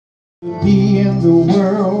Be in the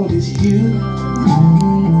world is you.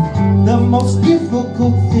 The most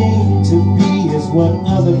difficult thing to be is what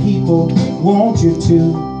other people want you to.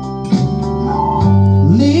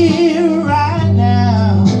 Live right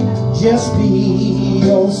now, just be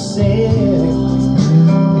yourself.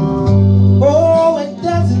 Oh, it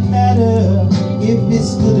doesn't matter if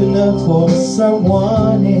it's good enough for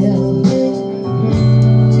someone else.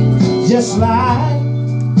 Just like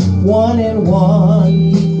 1 and 1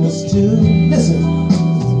 equals 2. Listen,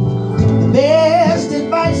 the best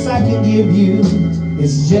advice I can give you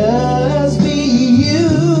is just be you.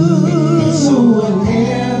 So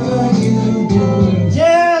whatever you do,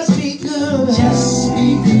 just be good. Just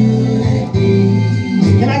be good at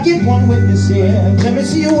being. Can I get one witness here? Let me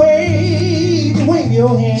see you wave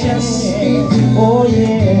your hand. Just be good. Oh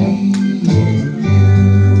yeah.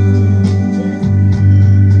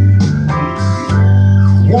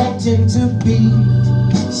 Wanting to be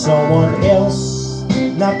someone else,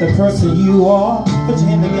 not the person you are. Put your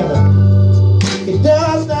hand together. It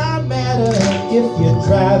does not matter if you're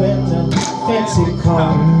driving a fancy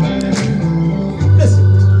car. Listen,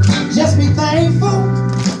 just be thankful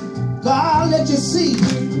God let you see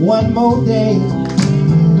one more day.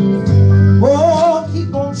 Oh,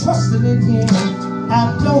 keep on trusting in Him.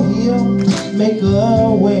 I know He'll make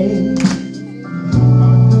a way.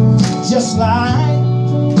 Just like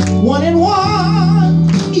 1 and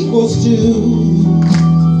 1 equals 2.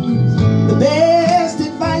 The best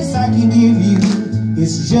advice I can give you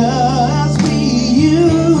is just be you.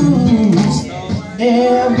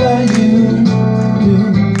 Whatever you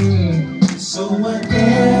do, so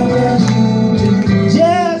whatever you do,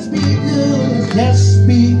 just be good. Just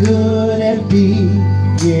be good at being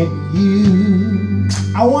you.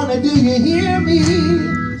 I wanna, do you hear me?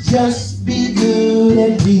 Just be good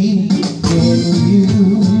at being you.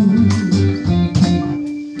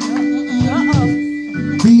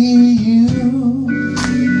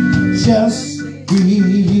 Just be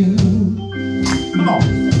you. Come on.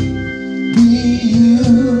 Be you.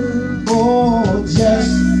 Oh,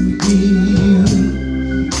 just be you.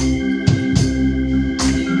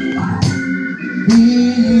 Be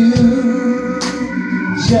you.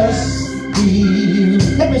 Just be you.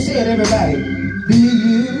 Let me say it, everybody. Be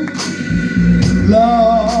you.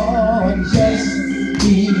 Lord, just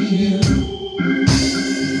be you.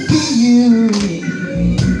 Be you.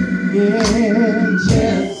 Yeah,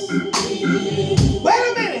 just. Wait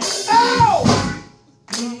a minute! Oh!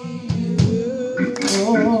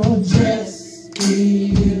 Oh, just be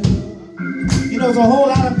you. You know, there's a whole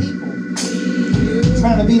lot of people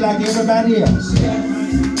trying to be like everybody else.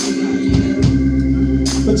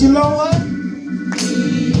 But you know what?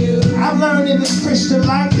 I've learned in this Christian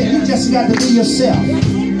life that you just got to be yourself.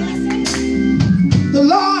 The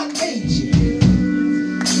Lord made you.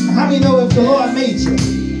 How many know if the Lord made you,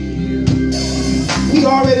 He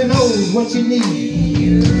already knows what you need?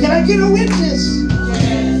 Can I get a witness?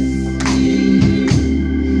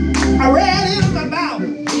 I read in my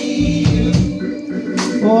Bible.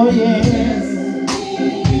 Oh yeah.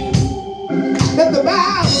 That the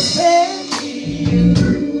Bible says,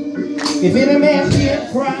 if any man be in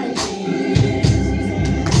Christ,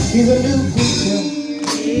 he's a new creature.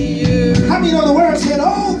 How many know the word said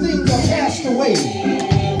all things are passed away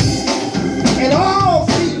and all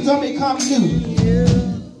things are become new?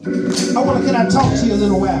 Can I talk to you a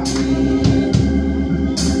little while?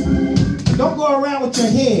 Don't go around with your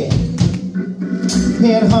head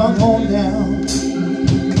hung on down.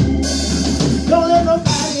 Don't let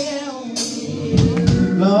nobody else,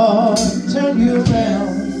 Lord, turn you around.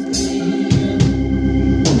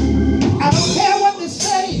 I don't care what they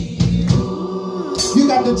say. You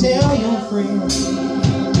got to tell your friends,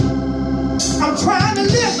 I'm trying to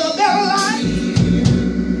live a better life.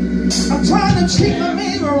 I'm trying to treat my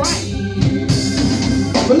neighbor right.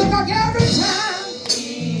 But look like every time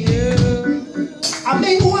I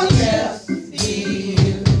make one step,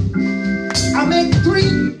 I make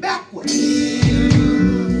 3 backwards.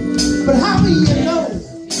 But how do you know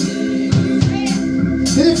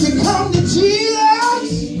that if you come to Jesus,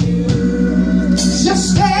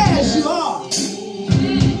 just as you are,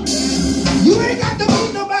 you ain't got to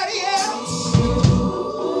meet nobody else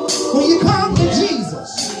when you come to Jesus?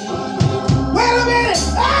 Wait a minute!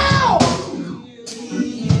 Oh!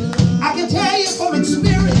 I can tell you from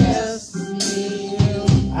experience.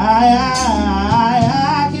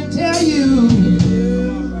 I can tell you.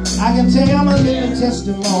 I can tell you I'm a living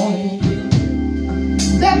testimony.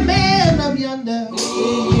 That man up yonder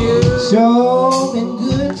sure been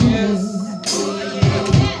good to me.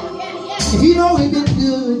 If you know he been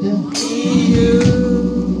good,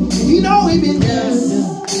 if you know he been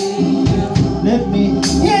good,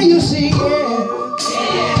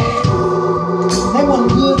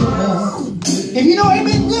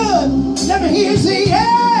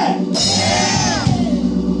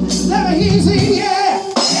 easy, yeah.